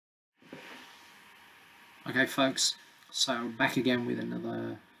Okay folks, so back again with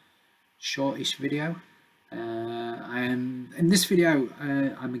another shortish video, and in this video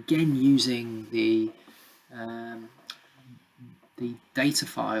I'm again using the data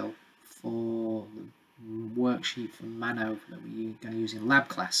file for the worksheet from MANOVA that we're going to use in lab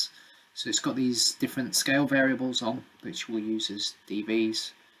class. So it's got these different scale variables on which we'll use as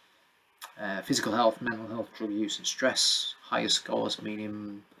DVs, physical health, mental health, drug use and stress, higher scores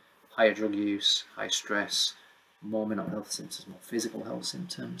meaning higher drug use, higher stress, more mental health symptoms, more physical health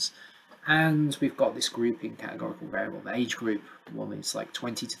symptoms. And we've got this grouping categorical variable, the age group. One is like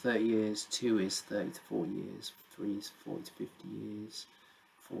 20 to 30 years, 2 is 30 to 40 years, 3 is 40 to 50 years,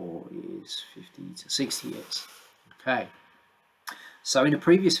 4 is 50 to 60 years. Okay, so in a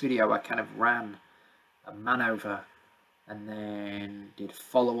previous video I kind of ran a MANOVA and then did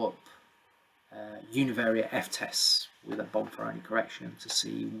follow-up univariate F-tests with a Bonferroni correction to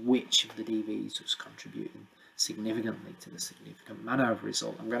see which of the DVs was contributing significantly to the significant MANOVA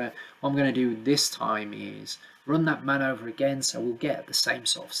result. What I'm going to do this time is run that MANOVA again, so we'll get the same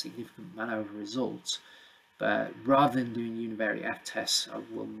sort of significant MANOVA results, but rather than doing univariate F-tests, I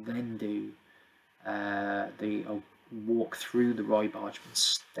will then do I'll walk through the Roy-Bargmann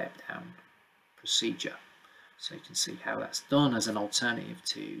step-down procedure, so you can see how that's done as an alternative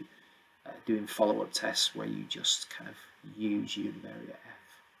to doing follow-up tests where you just kind of use univariate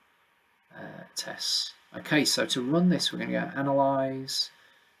tests. Okay, so to run this, we're going to go Analyze,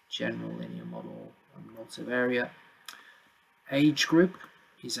 General Linear Model, and Multivariate. Age group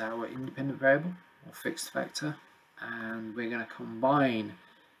is our independent variable or fixed vector, and we're going to combine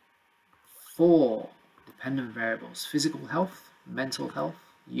 4 dependent variables: physical health, mental health,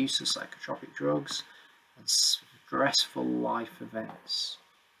 use of psychotropic drugs, and stressful life events.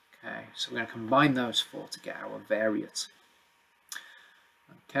 Okay, so we're going to combine those 4 to get our variate.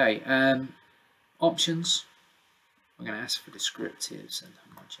 Okay, options. We're going to ask for descriptives and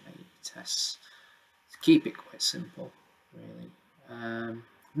homogeneity tests to keep it quite simple, really. I'm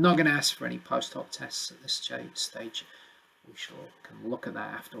not going to ask for any post-hoc tests at this stage. We can look at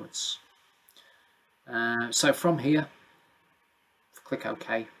that afterwards. So from here, click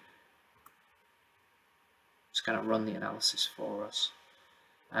OK. It's going to run the analysis for us.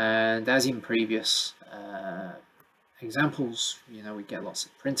 And as in previous examples, we get lots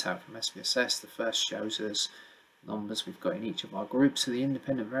of printout from SPSS. The first shows us numbers we've got in each of our groups of the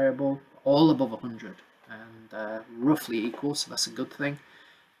independent variable, all above 100 and roughly equal, so that's a good thing.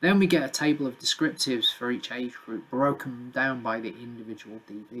 Then we get a table of descriptives for each age group broken down by the individual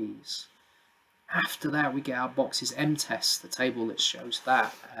DVs. After that, we get our boxes M test, the table that shows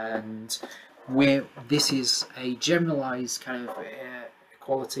that, and this is a generalized kind of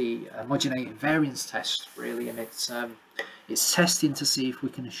equality homogeneity variance test, really, and it's testing to see if we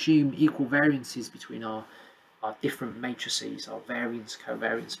can assume equal variances between our different matrices, our variance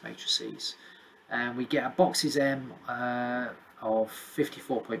covariance matrices, and we get a boxes M of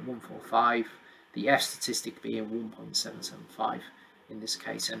 54.145, the F statistic being 1.775 in this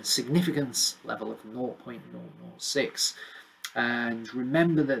case, and a significance level of 0.006. And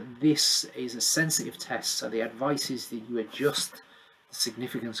remember that this is a sensitive test, so the advice is that you adjust the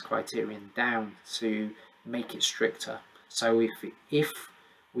significance criterion down to make it stricter. So if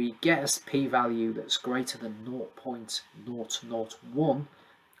we get a p-value that's greater than 0.001,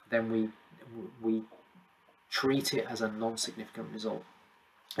 then we treat it as a non-significant result.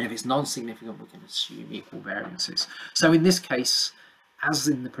 And if it's non-significant, we can assume equal variances. So in this case, as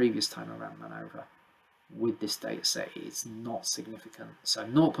in the previous time around MANOVA, with this data set, it's not significant. So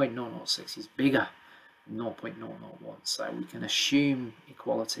 0.006 is bigger than 0.001. So we can assume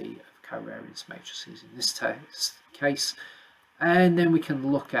equality of covariance matrices in this case. And then we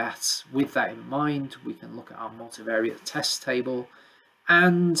can look at, with that in mind, we can look at our multivariate test table.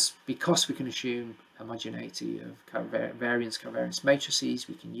 And because we can assume homogeneity of variance covariance matrices,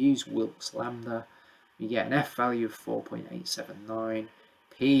 we can use Wilks lambda. We get an F value of 4.879.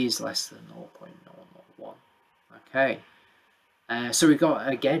 P is less than 0.001. Okay, so we've got,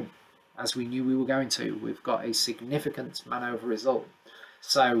 again, as we knew we were going to, we've got a significant MANOVA result.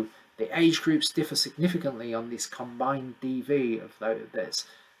 So the age groups differ significantly on this combined DV of those. There's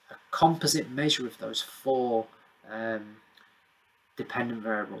a composite measure of those 4 dependent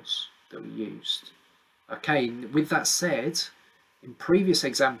variables that we used. Okay, with that said, in previous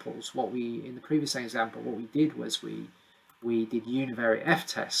examples, what we did was we did univariate F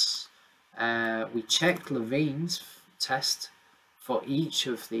tests. We checked Levine's test for each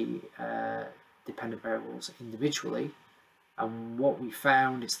of the dependent variables individually, and what we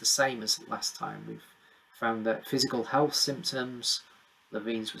found is the same as last time. We've found that physical health symptoms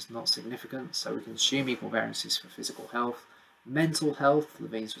Levine's was not significant, so we can assume equal variances for physical health. Mental health,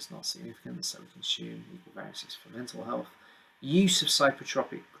 Levine's was not significant, so we can assume equal variances for mental health. Use of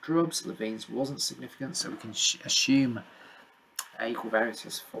psychotropic drugs, Levine's wasn't significant, so we can assume equal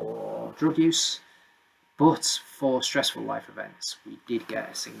variances for drug use. But for stressful life events, we did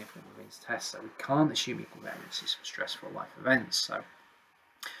get a significant Levine's test, so we can't assume equal variances for stressful life events. So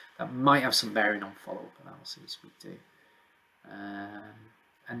that might have some bearing on follow-up analyses we do.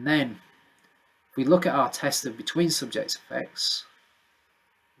 And then, if we look at our test of between subject effects,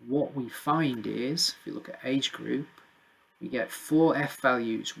 what we find is, if we look at age group, we get 4 F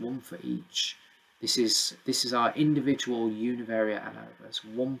values, 1 for each. This is our individual univariate ANOVAs,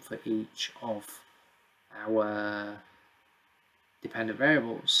 1 for each of our dependent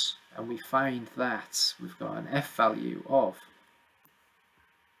variables, and we find that we've got an F value of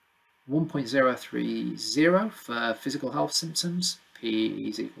 1.030 for physical health symptoms, P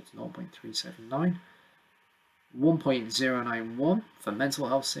is equal to 0.379, 1.091 for mental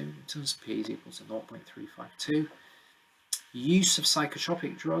health symptoms, P is equal to 0.352, use of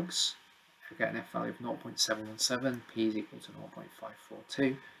psychotropic drugs, we get an F value of 0.717, P is equal to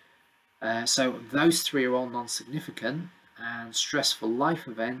 0.542. So those 3 are all non-significant, and stressful life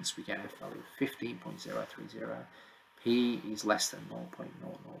events, we get an F value of 15.030, P is less than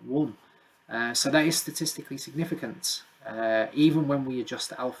 0.001. So that is statistically significant, even when we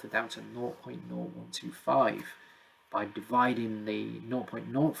adjust alpha down to 0.0125 by dividing the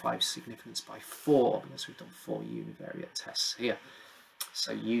 0.05 significance by 4, because we've done 4 univariate tests here.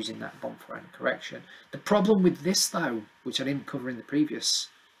 So using that Bonferroni correction. The problem with this though, which I didn't cover in the previous,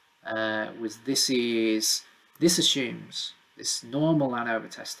 was this assumes this normal ANOVA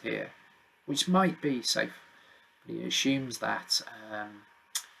test here, which might be safe, but it assumes that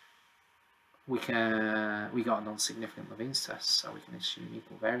we got a non-significant Levine's test, so we can assume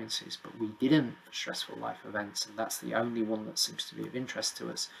equal variances, but we didn't for stressful life events, and that's the only one that seems to be of interest to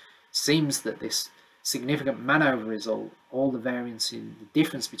us. Seems that this significant MANOVA result, all the variance in the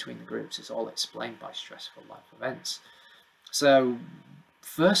difference between the groups is all explained by stressful life events. So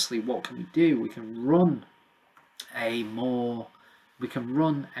firstly, what can we do? We can run a more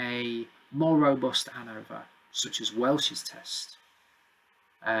robust ANOVA, such as Welch's test,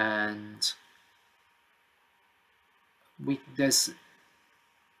 and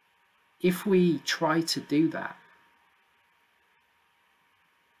if we try to do that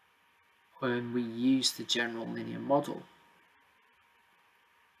when we use the general linear model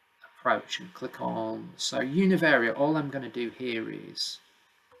approach and click on, so univariate, all I'm going to do here is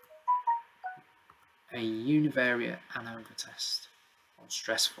a univariate ANOVA test on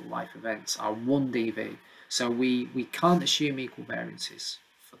stressful life events, our 1 dV. So we can't assume equal variances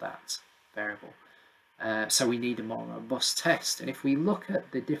for that variable. So we need a more robust test. And if we look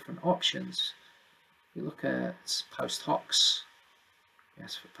at the different options, we look at post hocs.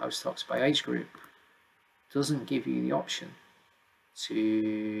 Yes, for post hocs by age group, doesn't give you the option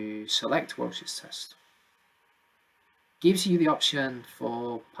to select Welch's test. Gives you the option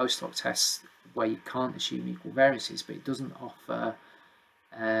for post hoc tests where you can't assume equal variances, but it doesn't offer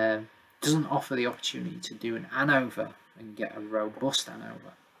the opportunity to do an ANOVA and get a robust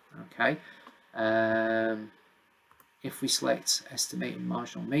ANOVA. Okay. If we select estimating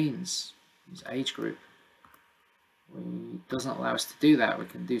marginal means, use age group, it doesn't allow us to do that. We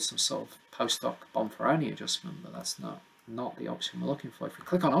can do some sort of post hoc Bonferroni adjustment, but that's not the option we're looking for. If we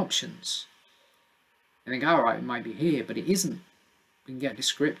click on options, and think, all right, it might be here, but it isn't. We can get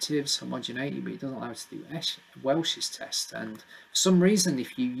descriptives, homogeneity, but it doesn't allow us to do Welch's test. And for some reason,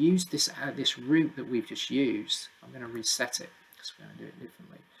 if you use this route that we've just used, I'm going to reset it because we're going to do it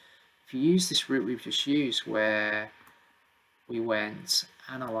differently. If you use this route we've just used, where we went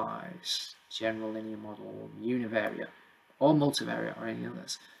analyze, general linear model, univariate, or multivariate, or any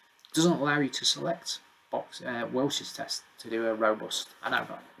others, it doesn't allow you to select Welch's test to do a robust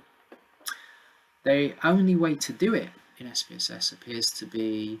ANOVA. The only way to do it in SPSS appears to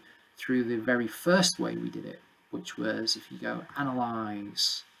be through the very first way we did it, which was if you go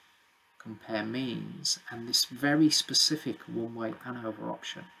analyze, compare means, and this very specific one-way ANOVA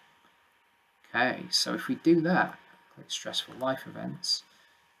option. Okay, so if we do that, click stressful life events,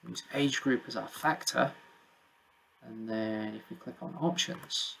 use age group as our factor, and then if we click on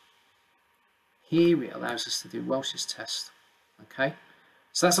options, here it allows us to do Welch's test. Okay,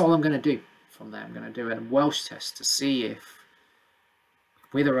 so that's all I'm going to do from there. I'm going to do a Welch test to see if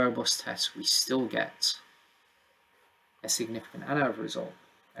with a robust test we still get a significant ANOVA result,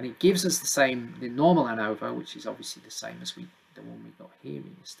 and it gives us the normal ANOVA, which is obviously the same as the one we got here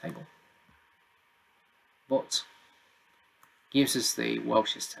in this table. But gives us the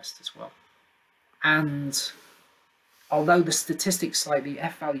Welch's test as well. And although the statistics slightly,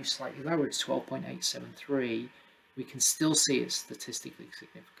 F value is slightly lower, it's 12.873, we can still see it's statistically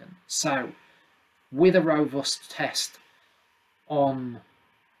significant. So with a robust test on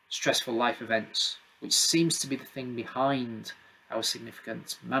stressful life events, which seems to be the thing behind our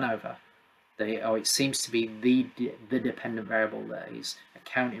significant MANOVA, or it seems to be the dependent variable that is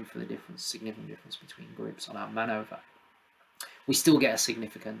accounting for the significant difference between groups on our MANOVA, we still get a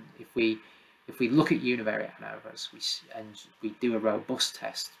significant, if we look at univariate ANOVAs and we do a robust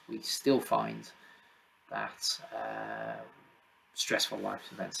test, we still find that stressful life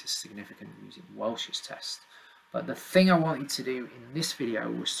events is significant using Welch's test. But the thing I wanted to do in this video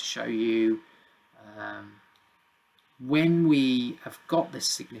was to show you when we have got this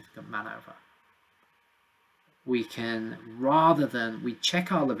significant MANOVA, we can, rather than, we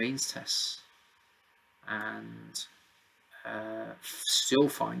check our Levene's tests and still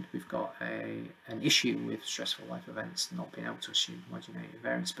find we've got an issue with stressful life events not being able to assume homogeneity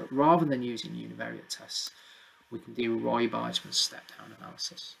variance, but rather than using univariate tests, we can do Roy-Bargmann step-down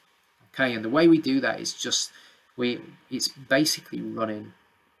analysis. Okay, and the way we do that is just, it's basically running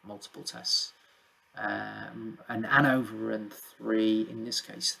multiple tests, an ANOVA and three, in this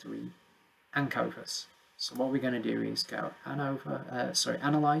case, three ANCOVAs. So what we're going to do is go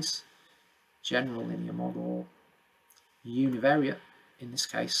analyze, general linear model, univariate in this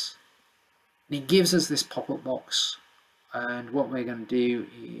case, and it gives us this pop-up box, and what we're going to do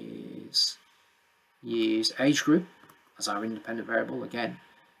is use age group as our independent variable, again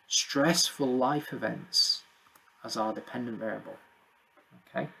stressful life events as our dependent variable.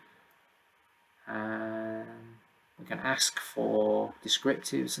 Okay, and we can ask for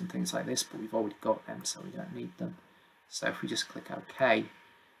descriptives and things like this, but we've already got them, so we don't need them. So if we just click OK,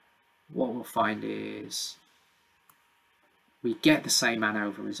 what we'll find is we get the same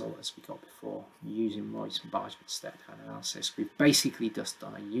ANOVA result as we got before using Roy-Bargmann step-down analysis. We've basically just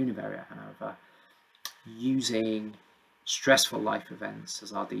done a univariate ANOVA using stressful life events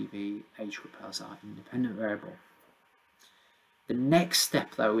as our DV, age group as our independent variable. The next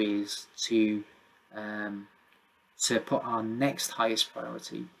step, though, is to put our next highest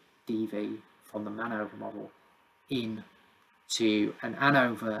priority DV from the MANOVA model into an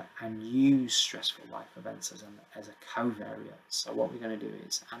ANOVA and use stressful life events as a covariate. So what we're going to do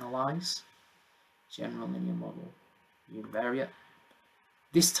is analyze, general linear model, univariate.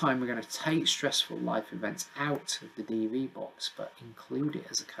 This time we're going to take stressful life events out of the DV box but include it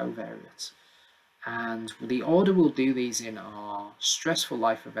as a covariate. And the order we'll do these in are stressful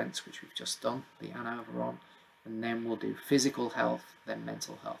life events, which we've just done, the ANOVA on, and then we'll do physical health, then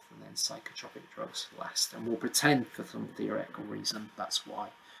mental health, and then psychotropic drugs last. And we'll pretend for some theoretical reason that's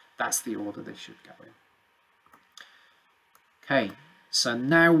the order they should go in. Okay, so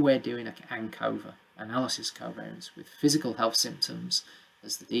now we're doing an ANCOVA, analysis covariance, with physical health symptoms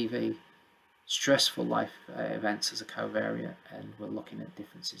as the DV, stressful life events as a covariate, and we're looking at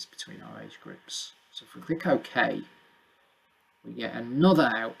differences between our age groups. So if we click OK, we get another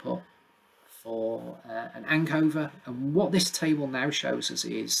output for an ANCOVA, and what this table now shows us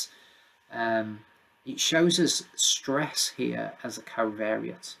is it shows us stress here as a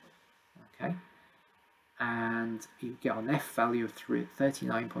covariate. Okay, and you get an F value of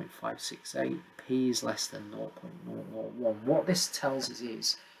 39.568, P is less than 0.001. What this tells us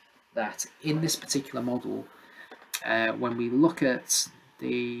is that in this particular model, when we look at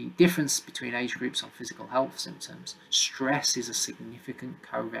the difference between age groups on physical health symptoms, stress is a significant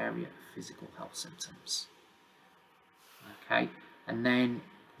covariate of physical health symptoms. Okay, and then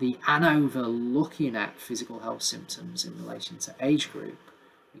the ANOVA looking at physical health symptoms in relation to age group,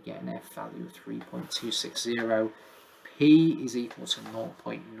 we get an F value of 3.260. P is equal to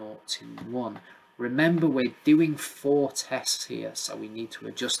 0.021. Remember, we're doing 4 tests here, so we need to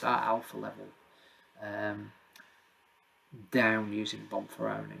adjust our alpha level down using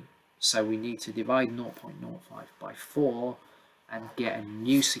Bonferroni. So we need to divide 0.05 by 4 and get a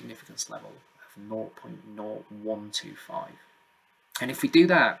new significance level of 0.0125. And if we do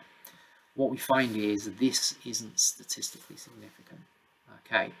that, what we find is this isn't statistically significant.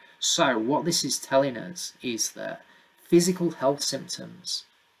 Okay, so what this is telling us is that physical health symptoms,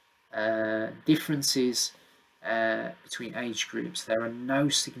 differences between age groups, there are no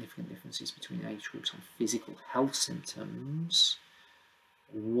significant differences between age groups on physical health symptoms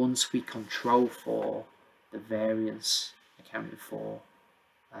once we control for the variance accounted for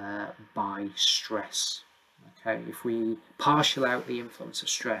by stress. Okay, if we partial out the influence of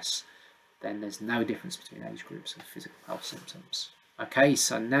stress, then there's no difference between age groups and physical health symptoms. Okay,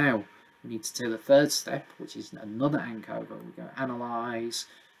 so now we need to do the third step, which is another ANCOVA. We go analyze,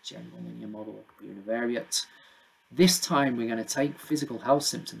 general linear model, univariate. This time we're going to take physical health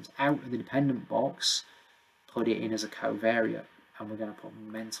symptoms out of the dependent box, put it in as a covariate, and we're going to put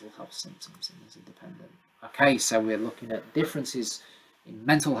mental health symptoms in as a dependent. Okay, so we're looking at differences in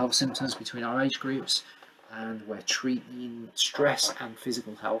mental health symptoms between our age groups, and we're treating stress and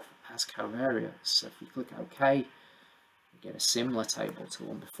physical health as covariates. So if we click OK, we get a similar table to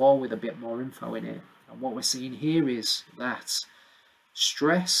one before with a bit more info in it. And what we're seeing here is that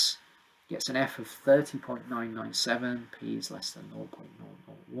stress gets an F of 30.997, P is less than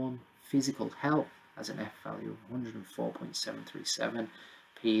 0.001. Physical health has an F value of 104.737,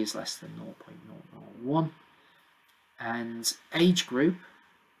 P is less than 0.001. And age group,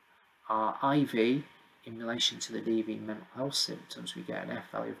 our IV, in relation to the DV mental health symptoms, we get an F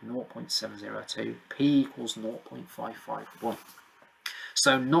value of 0.702, P equals 0.551.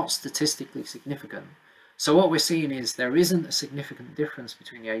 So not statistically significant. So what we're seeing is there isn't a significant difference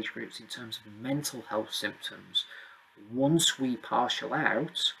between the age groups in terms of mental health symptoms once we partial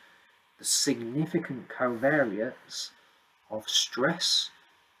out the significant covariates of stress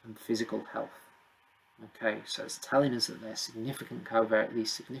and physical health. Okay, so it's telling us that they're significant covariates,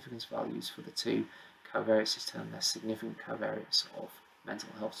 these significance values for the two covariates is telling they're significant covariates of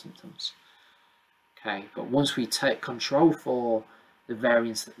mental health symptoms. Okay, but once we take control for the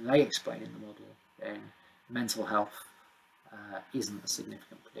variance that they explain in the model, then mental health isn't a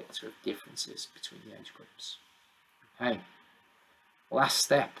significant predictor of differences between the age groups. Okay, last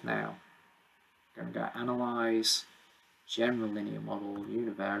step now. We're going to go analyze, general linear model,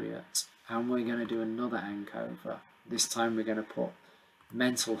 univariate, and we're going to do another ANCOVA. This time we're going to put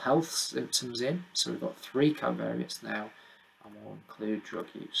mental health symptoms in. So we've got 3 covariates now, and we'll include drug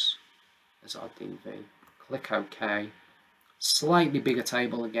use as our DV. Click OK. Slightly bigger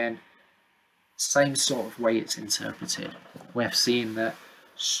table again. Same sort of way it's interpreted. We're seeing that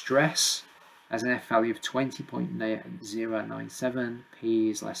stress has an F value of 20.097, P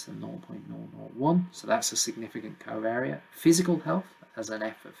is less than 0.001, so that's a significant covariate. Physical health has an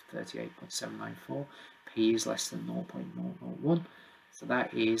F of 38.794, P is less than 0.001, so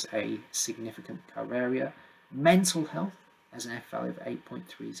that is a significant covariate. Mental health has an F value of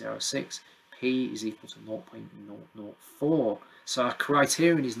 8.306, P is equal to 0.004. So our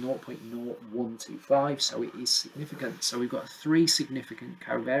criterion is 0.0125, so it is significant. So we've got 3 significant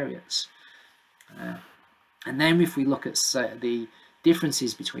covariates. And then if we look at the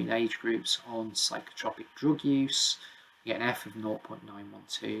differences between age groups on psychotropic drug use, we get an F of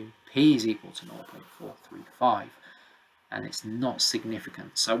 0.912, P is equal to 0.435, and it's not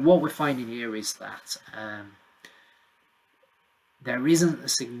significant. So what we're finding here is that there isn't a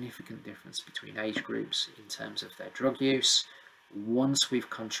significant difference between age groups in terms of their drug use once we've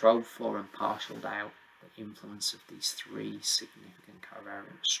controlled for and partialed out the influence of these 3 significant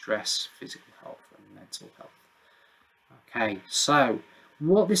covariates: stress, physical health, and mental health. Okay, so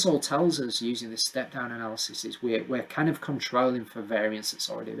what this all tells us using this step-down analysis is we're kind of controlling for variance that's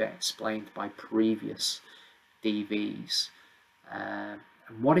already been explained by previous DVs. And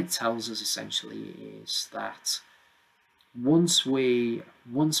what it tells us essentially is that once we've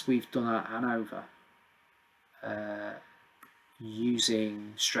done our ANOVA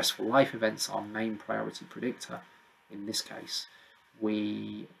using stressful life events, our main priority predictor, in this case,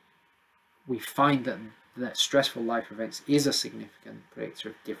 we find that stressful life events is a significant predictor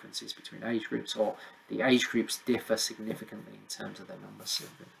of differences between age groups, or the age groups differ significantly in terms of their number of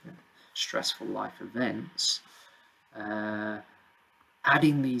significant stressful life events.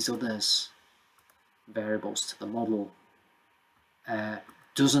 Adding these others variables to the model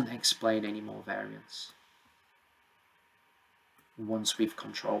doesn't explain any more variance once we've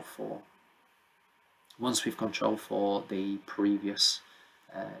controlled for the previous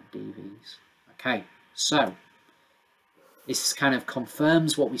DVs. Okay, so this kind of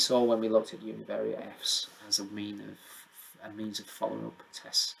confirms what we saw when we looked at univariate Fs as a means of follow-up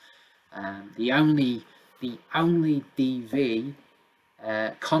tests. The only DV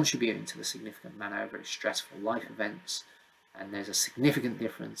contributing to the significant MANOVA is stressful life events, and there's a significant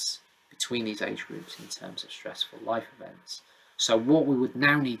difference between these age groups in terms of stressful life events. So what we would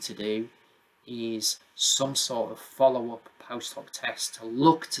now need to do is some sort of follow-up post hoc test to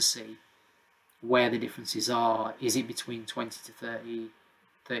look to see where the differences are. Is it between 20 to 30,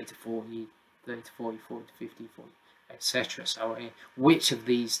 30 to 40, 30 to 40, 40 to 50, 40, etc. So which of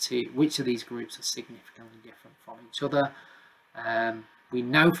these groups are significantly different from each other? We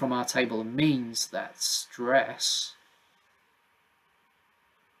know from our table of means that stress,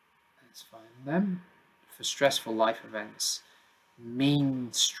 let's find them, for stressful life events, mean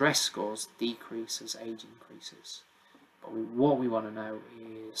stress scores decrease as age increases. But what we want to know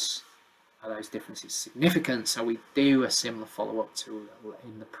is, are those differences significant? So we do a similar follow-up to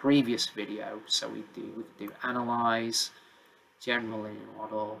in the previous video. So we could do analyze, general linear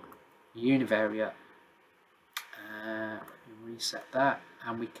model, univariate. Let me reset that,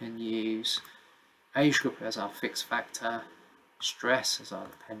 and we can use age group as our fixed factor, stress as our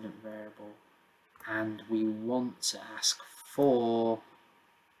dependent variable, and we want to ask for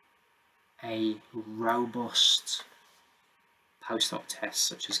a robust post-hoc test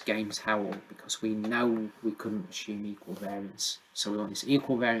such as Games-Howell, because we know we couldn't assume equal variance. So we want this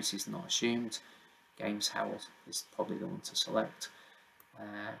equal variance is not assumed. Games-Howell is probably the one to select,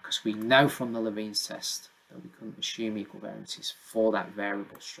 because we know from the Levine's test that we couldn't assume equal variances for that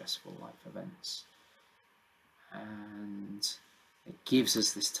variable stressful life events. And it gives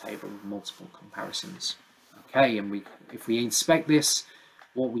us this table of multiple comparisons. Okay, and if we inspect this,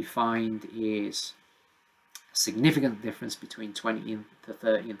 what we find is a significant difference between 20 to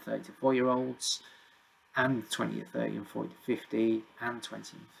 30 and 30 to 4-year-olds, and 20 to 30 and 40 to 50, and 20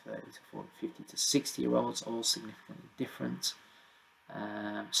 to 30 to 40, 50 to 60-year-olds, all significantly different.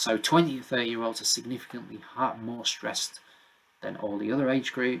 So 20 to 30-year-olds are significantly more stressed than all the other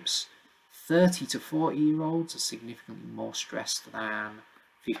age groups. 30 to 40-year-olds are significantly more stressed than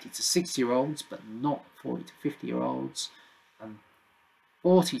 50 to 60-year-olds, but not 40 to 50-year-olds. And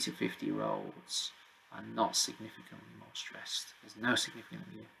 40 to 50-year-olds are not significantly more stressed. There's no significant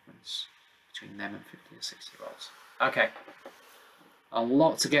difference between them and 50 to 60-year-olds. Okay, a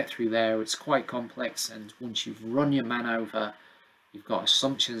lot to get through there. It's quite complex, and once you've run your MANOVA, you've got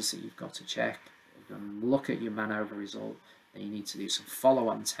assumptions that you've got to check. You're going to look at your MANOVA result, then you need to do some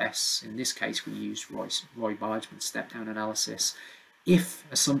follow-on tests. In this case, we used Roy-Bargmann Stepdown analysis. If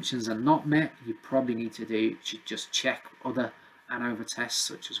assumptions are not met, you probably need to just check other ANOVA tests,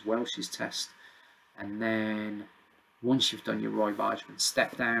 such as Welsh's test. And then once you've done your Roy-Bargmann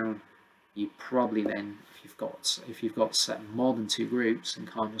Stepdown, you probably then, if you've got more than 2 groups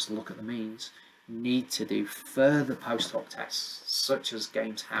and can't just look at the means, need to do further post-hoc tests, such as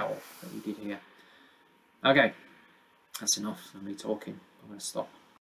Games-Howell that we did here. Okay, that's enough of me talking. I'm going to stop.